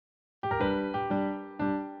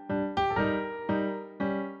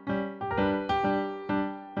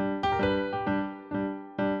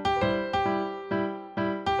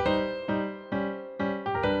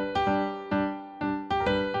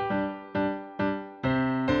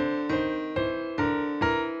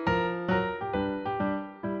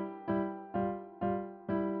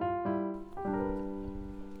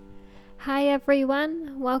Hi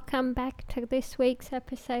everyone, welcome back to this week's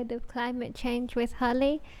episode of Climate Change with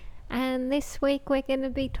Holly. And this week we're going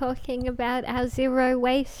to be talking about our zero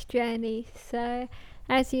waste journey. So,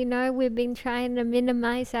 as you know, we've been trying to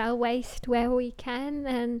minimize our waste where we can,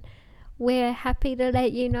 and we're happy to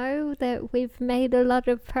let you know that we've made a lot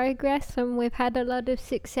of progress and we've had a lot of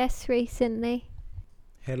success recently.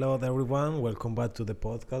 Hello, everyone. Welcome back to the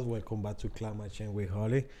podcast. Welcome back to Climate Change with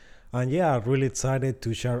Holly. And yeah, I'm really excited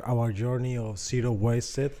to share our journey of zero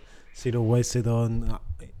wasted on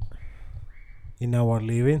in our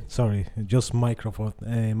living. Sorry, just microphone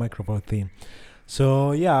thing.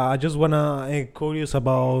 So yeah, I just wanna curious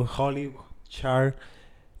about Holly share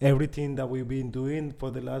everything that we've been doing for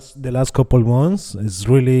the last couple months. It's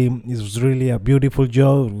really a beautiful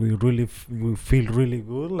job. We feel really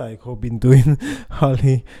good, like how been doing.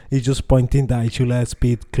 Holly is just pointing that I should let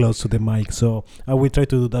speed close to the mic, so I will try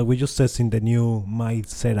to do that. We just testing the new mic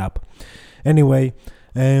setup. Anyway,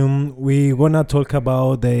 we gonna talk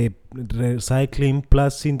about the recycling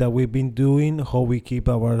plastic that we've been doing, how we keep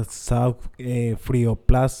ourselves free of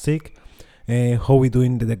plastic, how we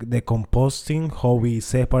doing the composting, how we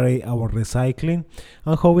separate our recycling,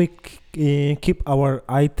 and how we keep our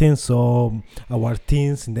items or our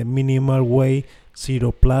things in the minimal way,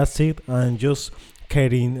 zero plastic, and just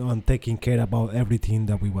caring on taking care about everything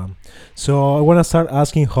that we want. So I want to start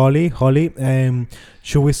asking Holly,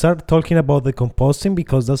 should we start talking about the composting,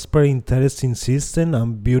 because that's very interesting system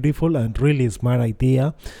and beautiful and really smart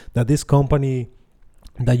idea that this company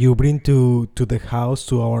that you bring to the house,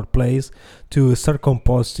 to our place, to start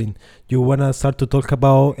composting. You want to start to talk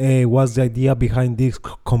about what's the idea behind this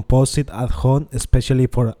composite at home, especially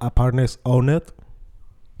for apartments owned?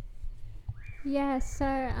 Yeah,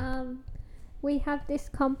 so we have this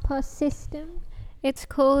compost system. It's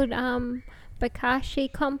called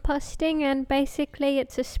Bakashi composting, and basically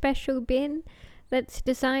it's a special bin that's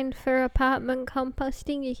designed for apartment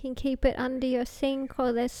composting. You can keep it under your sink,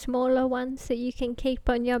 or there's smaller ones that you can keep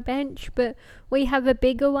on your bench, but we have a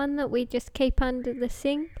bigger one that we just keep under the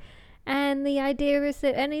sink. And the idea is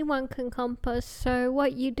that anyone can compost. So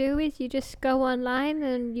what you do is you just go online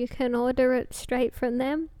and you can order it straight from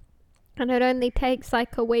them, and it only takes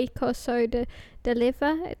like a week or so to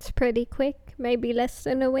deliver. It's pretty quick, maybe less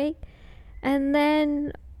than a week. And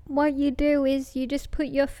then what you do is you just put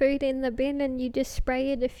your food in the bin and you just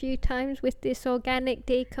spray it a few times with this organic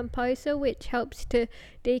decomposer, which helps to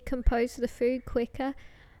decompose the food quicker.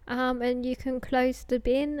 And you can close the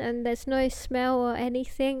bin and there's no smell or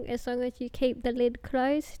anything as long as you keep the lid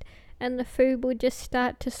closed, and the food will just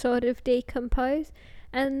start to sort of decompose.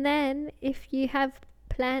 And then if you have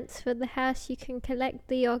plants for the house, you can collect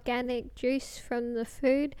the organic juice from the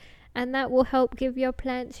food, and that will help give your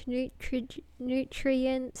plants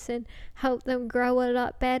nutrients and help them grow a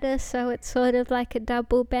lot better. So it's sort of like a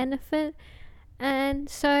double benefit. And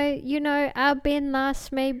so, our bin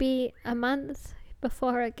lasts maybe a month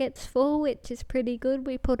before it gets full, which is pretty good.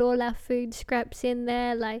 We put all our food scraps in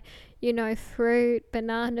there, like, fruit,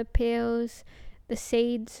 banana peels, the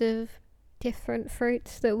seeds of different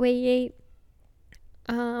fruits that we eat,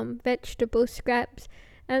 vegetable scraps.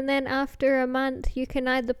 And then after a month you can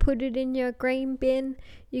either put it in your green bin,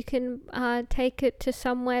 you can take it to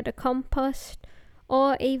somewhere to compost,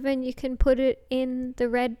 or even you can put it in the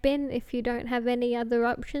red bin if you don't have any other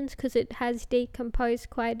options, because it has decomposed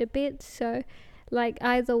quite a bit. So like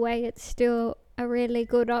either way, it's still a really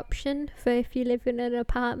good option for if you live in an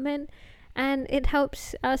apartment. And it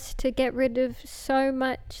helps us to get rid of so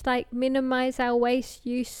much, like minimize our waste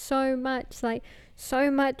use so much. Like so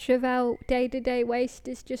much of our day-to-day waste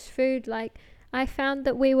is just food. Like I found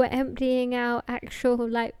that we were emptying our actual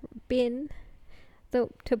like bin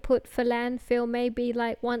to put for landfill maybe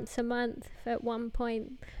like once a month at one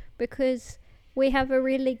point, because we have a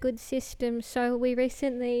really good system. So we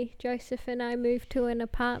recently, Joseph and I, moved to an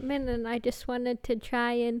apartment, and I just wanted to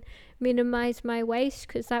try and minimize my waste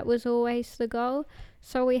because that was always the goal.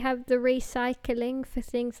 So we have the recycling for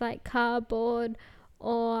things like cardboard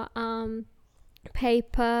or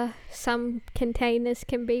paper. Some containers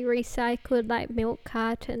can be recycled, like milk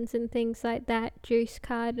cartons and things like that, juice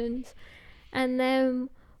cartons. And then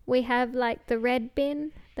we have like the red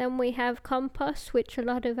bin. Then we have compost, which a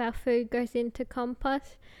lot of our food goes into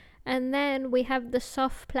compost. And then we have the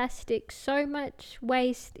soft plastic. So much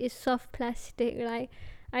waste is soft plastic. Like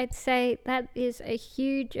I'd say that is a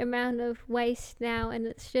huge amount of waste now, and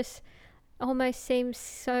it's just almost seems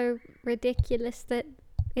so ridiculous that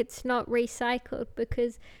it's not recycled,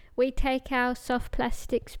 because we take our soft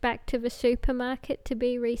plastics back to the supermarket to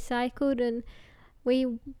be recycled, and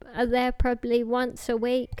we are there probably once a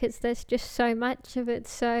week because there's just so much of it.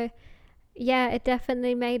 So yeah, it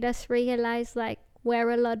definitely made us realize like where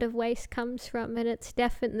a lot of waste comes from, and it's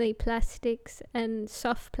definitely plastics and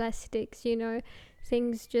soft plastics,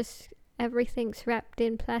 things just everything's wrapped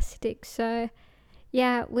in plastic. So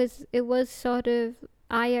yeah, it was sort of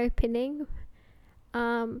eye opening.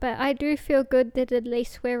 But I do feel good that at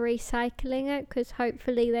least we're recycling it, because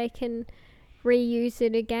hopefully they can reuse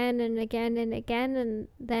it again and again and again, and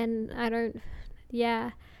then I don't.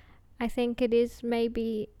 Yeah, I think it is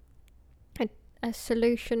maybe a, a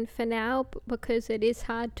solution for now, because it is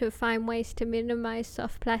hard to find ways to minimize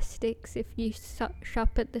soft plastics if you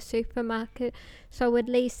shop at the supermarket. So at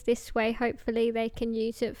least this way, hopefully they can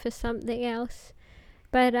use it for something else.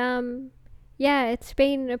 But yeah, it's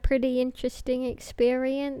been a pretty interesting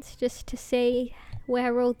experience just to see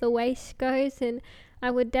where all the waste goes, and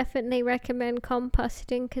I would definitely recommend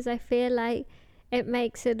composting, because I feel like it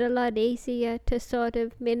makes it a lot easier to sort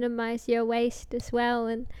of minimize your waste as well,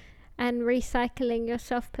 and recycling your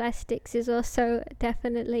soft plastics is also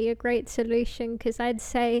definitely a great solution, because I'd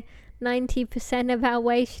say 90% of our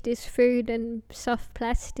waste is food and soft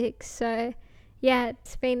plastics. So yeah,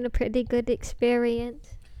 it's been a pretty good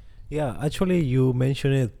experience. Yeah, actually, you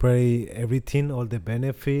mentioned it pretty everything, all the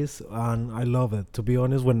benefits, and I love it. To be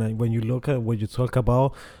honest, when you look at what you talk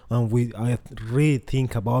about, and I really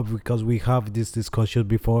think about, because we have this discussion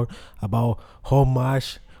before about how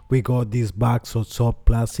much we got these bags of soft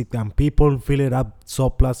plastic, and people fill it up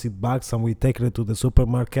soft plastic bags, and we take it to the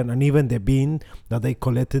supermarket, and even the bin that they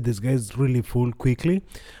collected this gets really full quickly,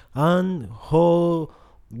 and how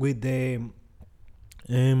with the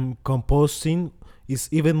composting is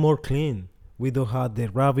even more clean. We don't have the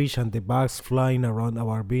rubbish and the bags flying around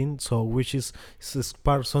our bin, so which is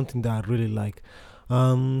part something that I really like.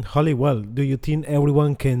 Holly, well, do you think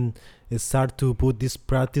everyone can start to put this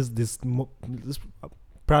practicing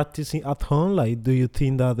at home? Like, do you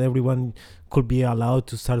think that everyone could be allowed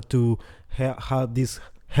to start to have these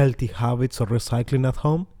healthy habits of recycling at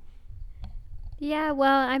home? Yeah,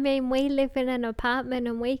 well, I mean, we live in an apartment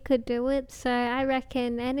and we could do it, so I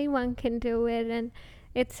reckon anyone can do it, and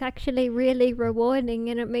it's actually really rewarding,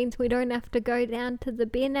 and it means we don't have to go down to the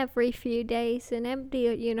bin every few days and empty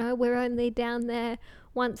it, We're only down there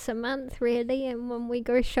once a month, really, and when we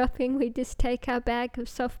go shopping, we just take our bag of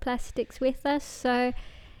soft plastics with us. So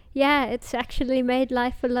yeah, it's actually made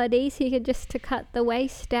life a lot easier just to cut the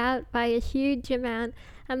waste out by a huge amount.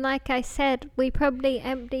 And like I said, we probably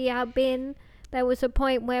empty our bin. There was a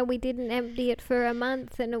point where we didn't empty it for a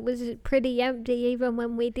month, and it was pretty empty even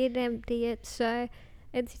when we did empty it. So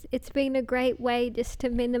it's been a great way just to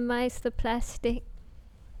minimize the plastic.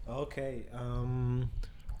 Okay.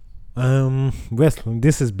 Well,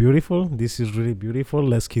 this is beautiful. This is really beautiful.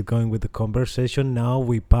 Let's keep going with the conversation. Now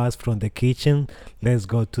we pass from the kitchen. Let's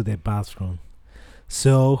go to the bathroom.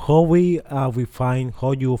 So how you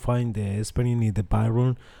find the spinning in the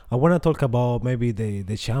bathroom? I want to talk about maybe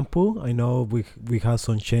the shampoo. I know we have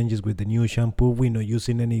some changes with the new shampoo. We're not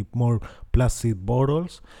using any more plastic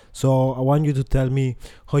bottles. So I want you to tell me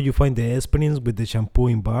how you find the experience with the shampoo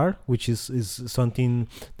in bar, which is something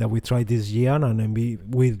that we tried this year, and then we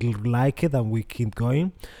like it and we keep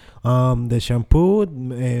going. The shampoo,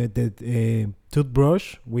 the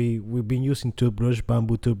toothbrush. We've been using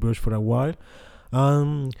bamboo toothbrush for a while.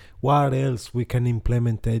 What else we can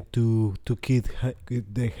implement it to keep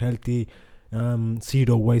the healthy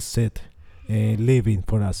zero waste set living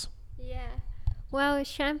for us? Yeah. Well,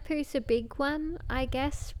 shampoo's a big one, I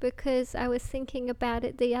guess, because I was thinking about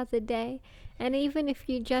it the other day. And even if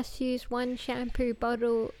you just use one shampoo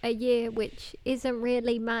bottle a year, which isn't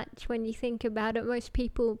really much when you think about it, most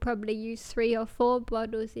people probably use 3 or 4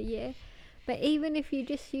 bottles a year. But even if you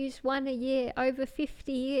just use one a year, over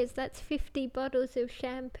 50 years, that's 50 bottles of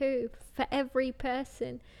shampoo for every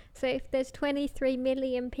person. So if there's 23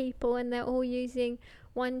 million people and they're all using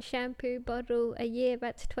one shampoo bottle a year,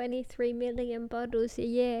 that's 23 million bottles a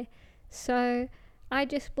year. So I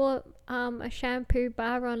just bought a shampoo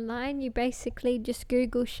bar online. You basically just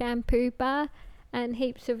Google shampoo bar and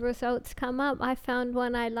heaps of results come up. I found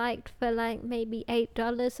one I liked for like maybe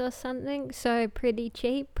 $8 or something, so pretty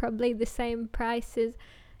cheap, probably the same price as,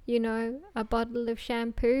 a bottle of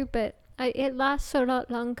shampoo, but it lasts a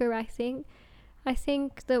lot longer, I think. I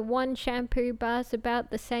think that one shampoo bar is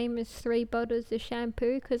about the same as 3 bottles of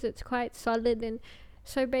shampoo, because it's quite solid, and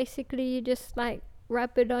so basically you just like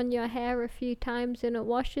rub it on your hair a few times and it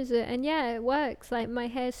washes it, and yeah, it works. Like, my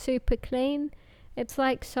hair's super clean. It's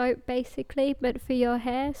like soap basically, but for your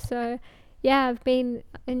hair. So yeah, I've been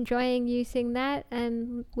enjoying using that,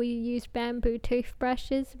 and we use bamboo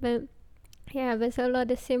toothbrushes, but yeah, there's a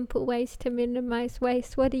lot of simple ways to minimize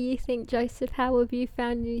waste. What do you think, Joseph? How have you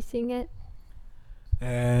found using it?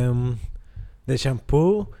 Um, the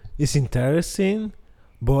shampoo is interesting,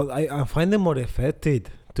 but I find it more effective.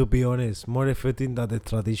 To be honest, more effective than the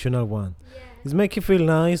traditional one. It's make you feel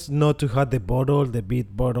nice not to have the bottle, the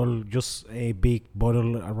big bottle, just a big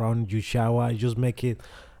bottle around your shower. Just make it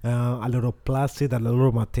a lot of plastic, a lot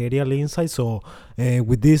of material inside. So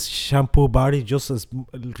with this shampoo bar, it's just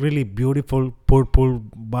really beautiful purple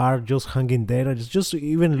bar just hanging there. It's just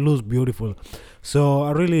even looks beautiful. So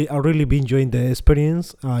I really be enjoying the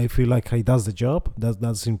experience. I feel like it does the job.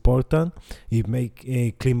 That's important. It make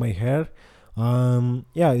clean my hair.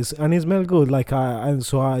 Yeah, and it smells good. Like and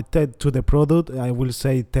so I take to the product, I will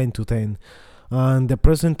say 10 to 10. And the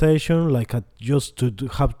presentation, like I just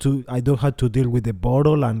have to, I don't have to deal with the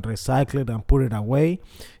bottle and recycle it and put it away.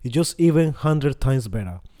 It's just even 100 times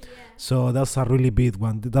better. So that's a really big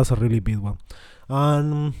one. That's a really big one.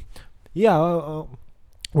 And yeah,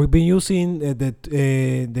 we've been using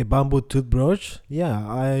the bamboo toothbrush. Yeah,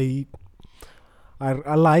 I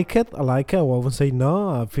like it. I like it. I won't say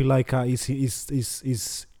no. I feel like it's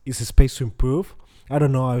a space to improve. I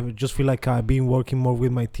don't know. I just feel like I've been working more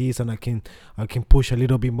with my teeth, and I can push a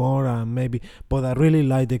little bit more, and maybe. But I really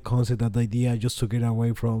like the concept, and the idea, just to get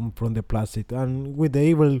away from the plastic. And with the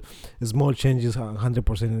evil small changes,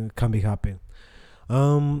 100% can be happen.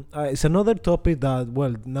 It's another topic that,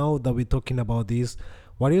 well, now that we're talking about this,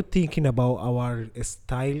 what are you thinking about our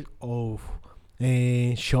style of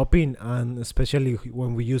shopping, and especially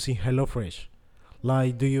when we're using HelloFresh?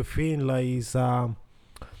 Like, do you feel like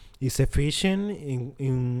it's efficient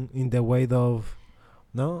in the way of,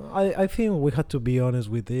 no? I think we have to be honest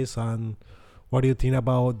with this. And what do you think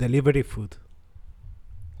about delivery food?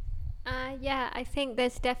 Yeah, I think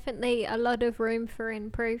there's definitely a lot of room for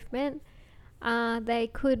improvement. They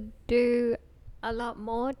could do a lot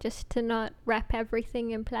more just to not wrap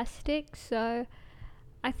everything in plastic. So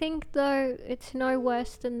I think, though, it's no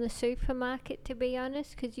worse than the supermarket, to be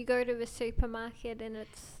honest, because you go to the supermarket and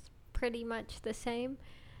it's pretty much the same.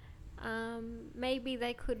 Maybe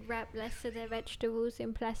they could wrap less of their vegetables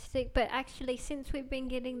in plastic, but actually, since we've been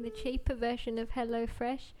getting the cheaper version of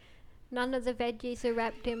HelloFresh, none of the veggies are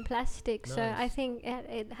wrapped in plastic. So I Nice. think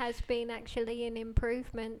it has been actually an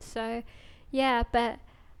improvement. So, yeah, but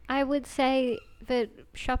I would say that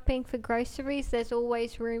shopping for groceries, there's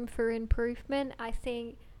always room for improvement. I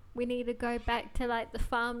think we need to go back to like the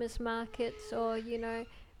farmers markets, or,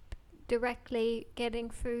 directly getting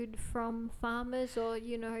food from farmers, or,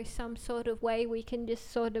 some sort of way we can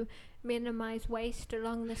just sort of minimize waste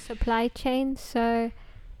along the supply chain. So,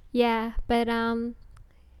 yeah, but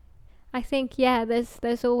I think, yeah,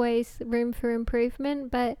 there's always room for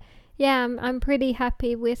improvement, but yeah, I'm pretty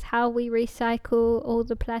happy with how we recycle all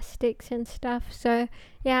the plastics and stuff. So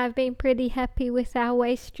yeah, I've been pretty happy with our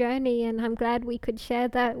waste journey, and I'm glad we could share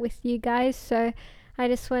that with you guys. So I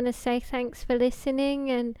just want to say thanks for listening,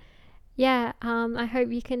 and yeah, I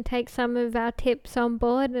hope you can take some of our tips on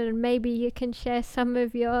board, and maybe you can share some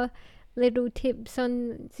of your little tips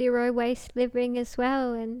on zero waste living as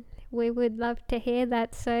well. And we would love to hear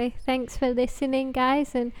that. So thanks for listening,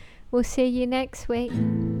 guys, and we'll see you next week.